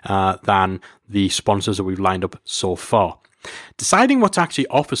tact than the sponsors that we've lined up so far. Deciding what to actually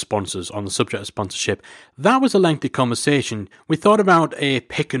offer sponsors on the subject of sponsorship, that was a lengthy conversation. We thought about a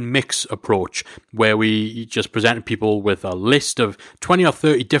pick and mix approach where we just presented people with a list of 20 or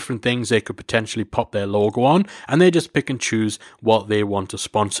 30 different things they could potentially pop their logo on, and they just pick and choose what they want to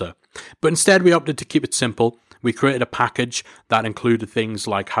sponsor. But instead we opted to keep it simple. We created a package that included things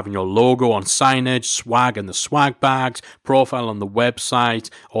like having your logo on signage, swag in the swag bags, profile on the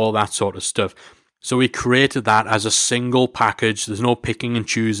website, all that sort of stuff. So we created that as a single package. There's no picking and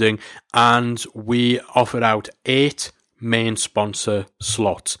choosing. And we offered out 8 main sponsor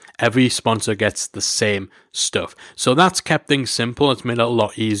slots. Every sponsor gets the same stuff. So that's kept things simple. It's made it a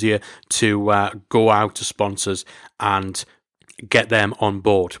lot easier to go out to sponsors and get them on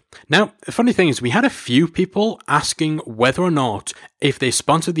board. Now, the funny thing is we had a few people asking whether or not if they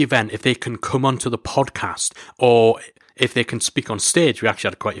sponsored the event, if they can come onto the podcast or if they can speak on stage. We actually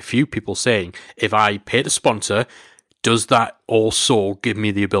had quite a few people saying, if I pay to sponsor, does that also give me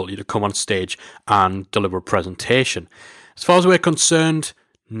the ability to come on stage and deliver a presentation? As far as we're concerned,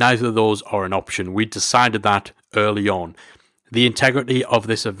 neither of those are an option. We decided that early on. The integrity of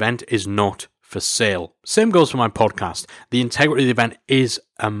this event is not for sale. Same goes for my podcast. The integrity of the event is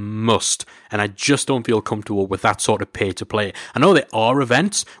a must, and I just don't feel comfortable with that sort of pay to play. I know there are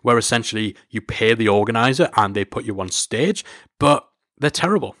events where essentially you pay the organizer and they put you on stage, but they're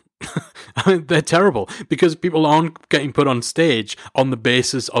terrible. I mean, they're terrible because people aren't getting put on stage on the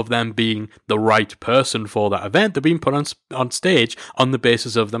basis of them being the right person for that event. They're being put on stage on the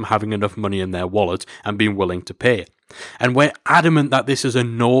basis of them having enough money in their wallet and being willing to pay. And we're adamant that this is a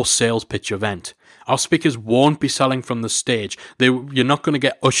no sales pitch event. Our speakers won't be selling from the stage. You're not going to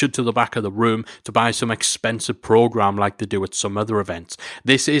get ushered to the back of the room to buy some expensive program like they do at some other events.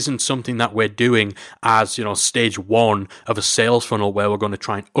 This isn't something that we're doing as, stage 1 of a sales funnel where we're going to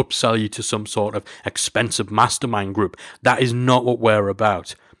try and upsell you to some sort of expensive mastermind group. That is not what we're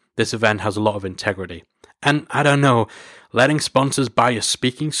about. This event has a lot of integrity. And I don't know, letting sponsors buy a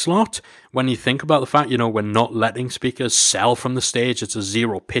speaking slot, when you think about the fact, we're not letting speakers sell from the stage, it's a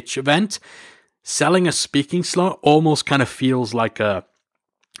zero pitch event. Selling a speaking slot almost kind of feels like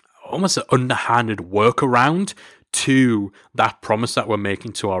almost an underhanded workaround to that promise that we're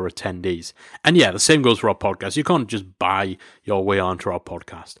making to our attendees. And yeah, the same goes for our podcast. You can't just buy your way onto our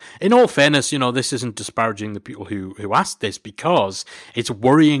podcast. In all fairness, this isn't disparaging the people who asked this, because it's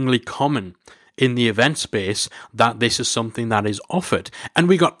worryingly common in the event space that this is something that is offered. And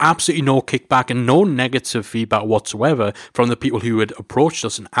we got absolutely no kickback and no negative feedback whatsoever from the people who had approached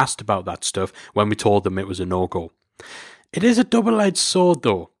us and asked about that stuff when we told them it was a no-go. It is a double-edged sword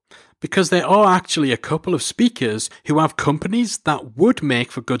though, because there are actually a couple of speakers who have companies that would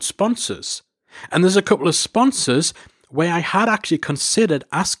make for good sponsors. And there's a couple of sponsors where I had actually considered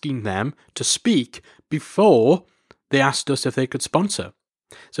asking them to speak before they asked us if they could sponsor.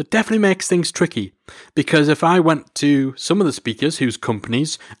 So it definitely makes things tricky, because if I went to some of the speakers whose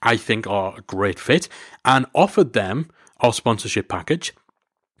companies I think are a great fit and offered them our sponsorship package,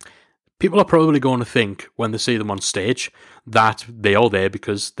 people are probably going to think when they see them on stage that they are there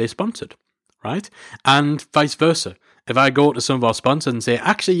because they sponsored, right? And vice versa. If I go to some of our sponsors and say,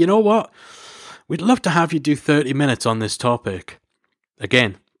 actually, you know what? We'd love to have you do 30 minutes on this topic.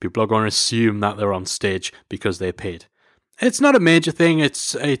 Again, people are going to assume that they're on stage because they paid. It's not a major thing.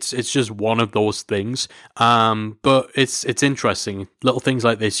 It's just one of those things. But it's interesting. Little things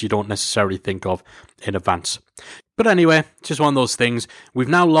like this you don't necessarily think of in advance. But anyway, just one of those things. We've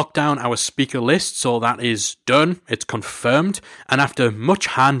now locked down our speaker list, so that is done. It's confirmed. And after much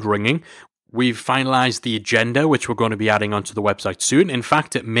hand-wringing, we've finalized the agenda, which we're going to be adding onto the website soon. In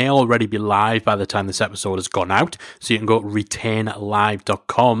fact, it may already be live by the time this episode has gone out, so you can go to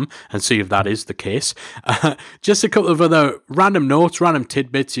retainlive.com and see if that is the case. Just a couple of other random notes, random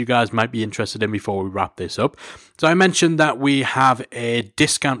tidbits you guys might be interested in before we wrap this up. So I mentioned that we have a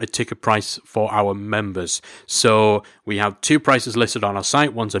discounted ticket price for our members. So we have 2 prices listed on our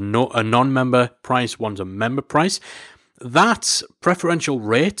site. One's a non-member price, one's a member price. That preferential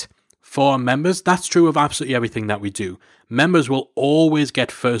rate for members, that's true of absolutely everything that we do. Members will always get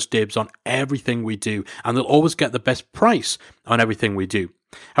first dibs on everything we do, and they'll always get the best price on everything we do.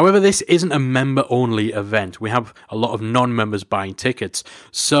 However, this isn't a member-only event. We have a lot of non-members buying tickets.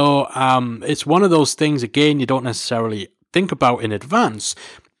 So it's one of those things, again, you don't necessarily think about in advance.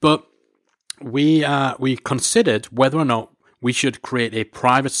 But we considered whether or not we should create a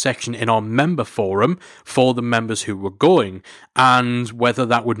private section in our member forum for the members who were going, and whether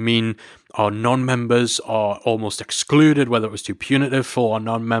that would mean our non-members are almost excluded, whether it was too punitive for our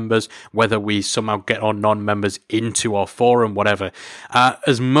non-members, whether we somehow get our non-members into our forum, whatever.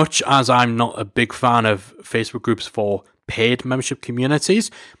 As much as I'm not a big fan of Facebook groups for paid membership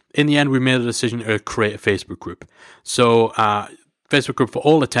communities, in the end we made a decision to create a Facebook group. So Facebook group for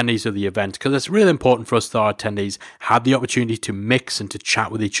all attendees of the event, because it's really important for us that our attendees had the opportunity to mix and to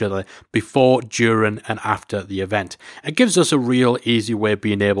chat with each other before, during, and after the event. It gives us a real easy way of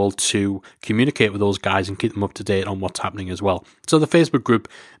being able to communicate with those guys and keep them up to date on what's happening as well. So the Facebook group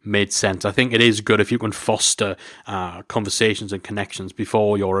made sense. I think it is good if you can foster conversations and connections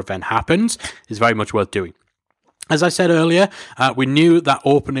before your event happens. It's very much worth doing. As I said earlier, we knew that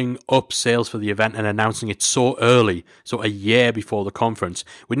opening up sales for the event and announcing it so early, so a year before the conference,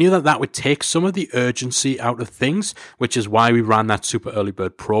 we knew that that would take some of the urgency out of things, which is why we ran that super early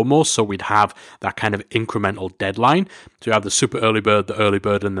bird promo, so we'd have that kind of incremental deadline. So you have the super early bird,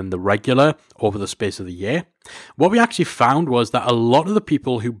 and then the regular over the space of the year. What we actually found was that a lot of the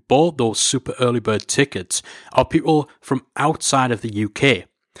people who bought those super early bird tickets are people from outside of the UK.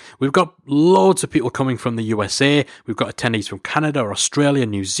 We've got loads of people coming from the USA. We've got attendees from Canada, Australia,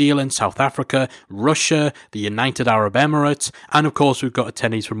 New Zealand, South Africa, Russia, the United Arab Emirates, and of course we've got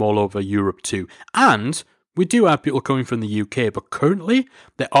attendees from all over Europe too. And we do have people coming from the UK, but currently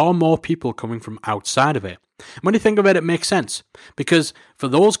there are more people coming from outside of it. When you think of it, it makes sense, because for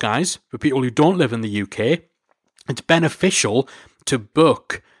those guys, for people who don't live in the UK, it's beneficial to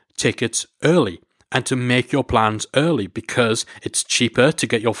book tickets early and to make your plans early, because it's cheaper to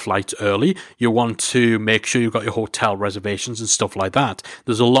get your flights early. You want to make sure you've got your hotel reservations and stuff like that.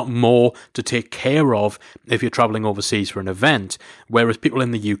 There's a lot more to take care of if you're traveling overseas for an event, whereas people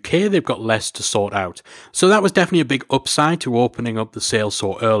in the UK, they've got less to sort out. So that was definitely a big upside to opening up the sale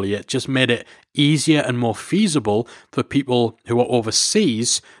so early. It just made it easier and more feasible for people who are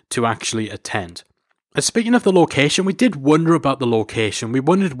overseas to actually attend. Speaking of the location, we did wonder about the location. We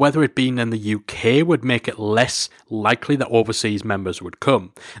wondered whether it being in the UK would make it less likely that overseas members would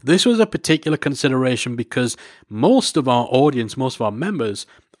come. This was a particular consideration because most of our audience, most of our members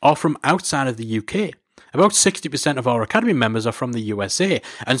are from outside of the UK. About 60% of our Academy members are from the USA.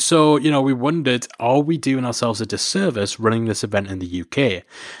 And so, we wondered, are we doing ourselves a disservice running this event in the UK?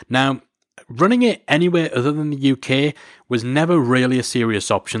 Now, running it anywhere other than the UK was never really a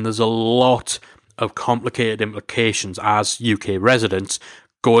serious option. There's a lot of complicated implications as UK residents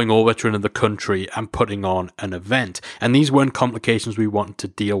going over to another country and putting on an event. And these weren't complications we wanted to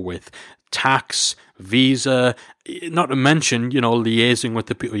deal with. Tax, visa, not to mention, liaising with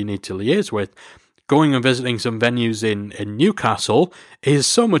the people you need to liaise with. Going and visiting some venues in Newcastle is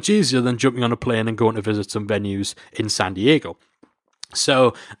so much easier than jumping on a plane and going to visit some venues in San Diego.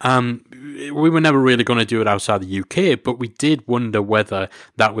 So we were never really going to do it outside the UK, but we did wonder whether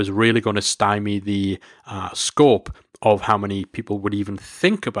that was really going to stymie the scope of how many people would even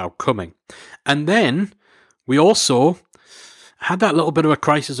think about coming. And then we also had that little bit of a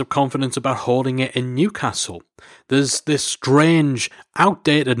crisis of confidence about holding it in Newcastle. There's this strange,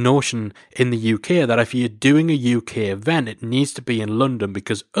 outdated notion in the UK that if you're doing a UK event, it needs to be in London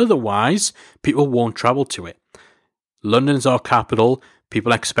because otherwise people won't travel to it. London is our capital,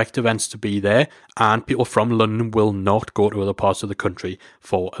 people expect events to be there, and people from London will not go to other parts of the country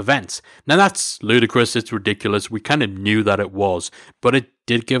for events. Now that's ludicrous, it's ridiculous, we kind of knew that it was, but it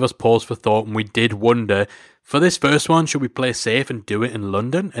did give us pause for thought, and we did wonder, for this first one, should we play safe and do it in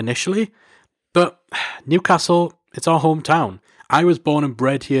London initially? But Newcastle, it's our hometown. I was born and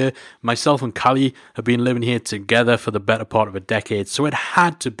bred here, myself and Callie have been living here together for the better part of a decade, so it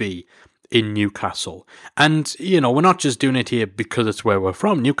had to be in Newcastle. And, we're not just doing it here because it's where we're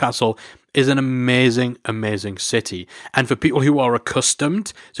from. Newcastle is an amazing, amazing city. And for people who are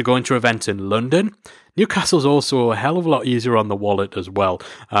accustomed to going to events in London, Newcastle's also a hell of a lot easier on the wallet as well.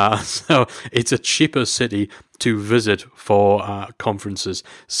 So it's a cheaper city to visit for conferences.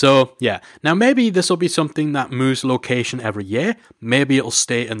 So, yeah. Now, maybe this will be something that moves location every year. Maybe it'll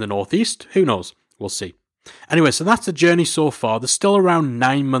stay in the Northeast. Who knows? We'll see. Anyway, so that's the journey so far. There's still around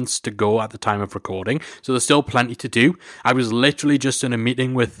 9 months to go at the time of recording, so there's still plenty to do. I was literally just in a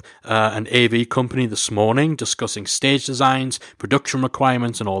meeting with an AV company this morning discussing stage designs, production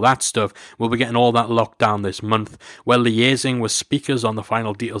requirements, and all that stuff. We'll be getting all that locked down this month. We're liaising with speakers on the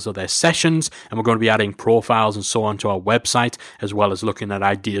final details of their sessions, and we're going to be adding profiles and so on to our website, as well as looking at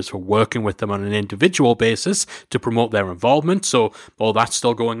ideas for working with them on an individual basis to promote their involvement. So all that's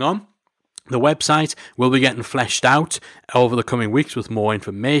still going on. The website will be getting fleshed out over the coming weeks with more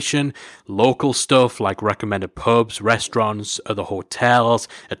information, local stuff like recommended pubs, restaurants, other hotels,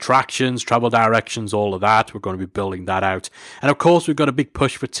 attractions, travel directions, all of that. We're going to be building that out. And of course, we've got a big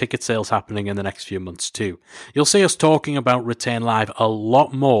push for ticket sales happening in the next few months too. You'll see us talking about Retain Live a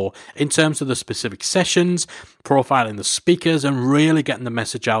lot more in terms of the specific sessions, profiling the speakers, and really getting the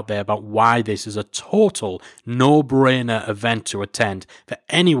message out there about why this is a total no-brainer event to attend for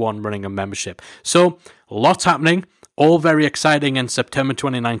anyone running a membership. So, lots happening, all very exciting, and September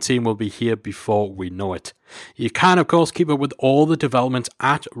 2019 will be here before we know it. You can, of course, keep up with all the developments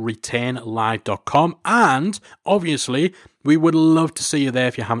at retainlive.com, and obviously, we would love to see you there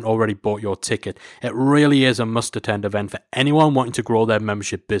if you haven't already bought your ticket. It really is a must-attend event for anyone wanting to grow their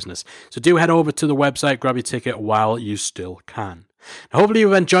membership business. So do head over to the website, grab your ticket while you still can. Now, hopefully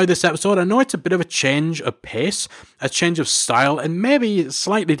you've enjoyed this episode. I know it's a bit of a change of pace, a change of style, and maybe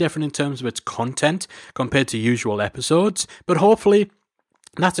slightly different in terms of its content compared to usual episodes, but hopefully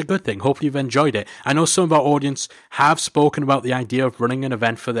that's a good thing. Hopefully you've enjoyed it. I know some of our audience have spoken about the idea of running an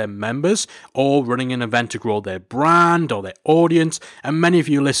event for their members or running an event to grow their brand or their audience, and many of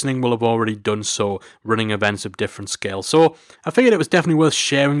you listening will have already done so, running events of different scale. So I figured it was definitely worth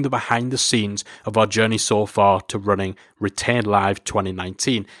sharing the behind the scenes of our journey so far to running Retain Live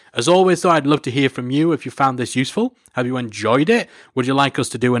 2019. As always, though, I'd love to hear from you if you found this useful. Have you enjoyed it? Would you like us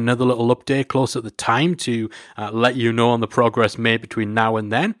to do another little update close at the time to let you know on the progress made between now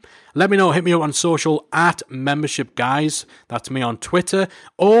and then? Let me know. Hit me up on social at Membership Guys. That's me on Twitter.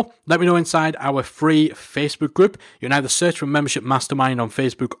 Or let me know inside our free Facebook group. You can either search for Membership Mastermind on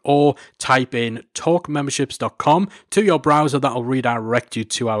Facebook or type in talkmemberships.com to your browser. That'll redirect you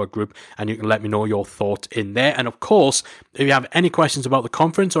to our group, and you can let me know your thoughts in there. And of course, if you have any questions about the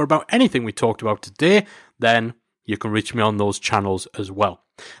conference or about anything we talked about today, then you can reach me on those channels as well.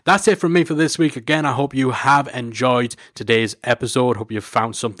 That's it from me for this week. Again, I hope you have enjoyed today's episode. Hope you've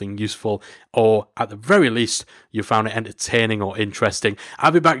found something useful, or at the very least, you found it entertaining or interesting.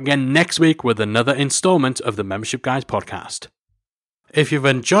 I'll be back again next week with another installment of the Membership Guys podcast. If you've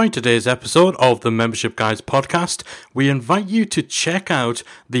enjoyed today's episode of the Membership Guys podcast, we invite you to check out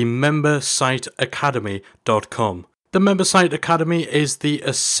the membersiteacademy.com. The Membersite Academy is the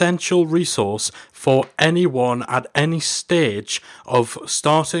essential resource for anyone at any stage of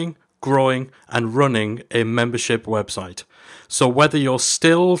starting, growing, and running a membership website. So whether you're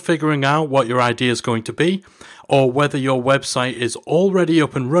still figuring out what your idea is going to be, or whether your website is already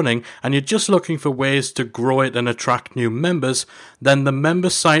up and running and you're just looking for ways to grow it and attract new members, then the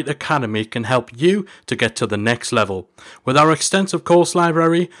Membersite Academy can help you to get to the next level. With our extensive course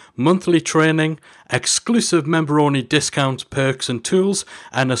library, monthly training, exclusive member-only discounts, perks and tools,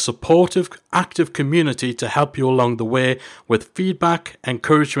 and a supportive, active community to help you along the way with feedback,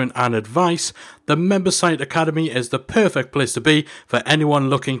 encouragement and advice, the Membersite Academy is the perfect place to be for anyone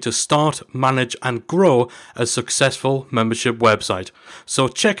looking to start, manage and grow a successful membership website. So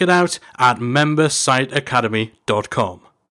check it out at membersiteacademy.com.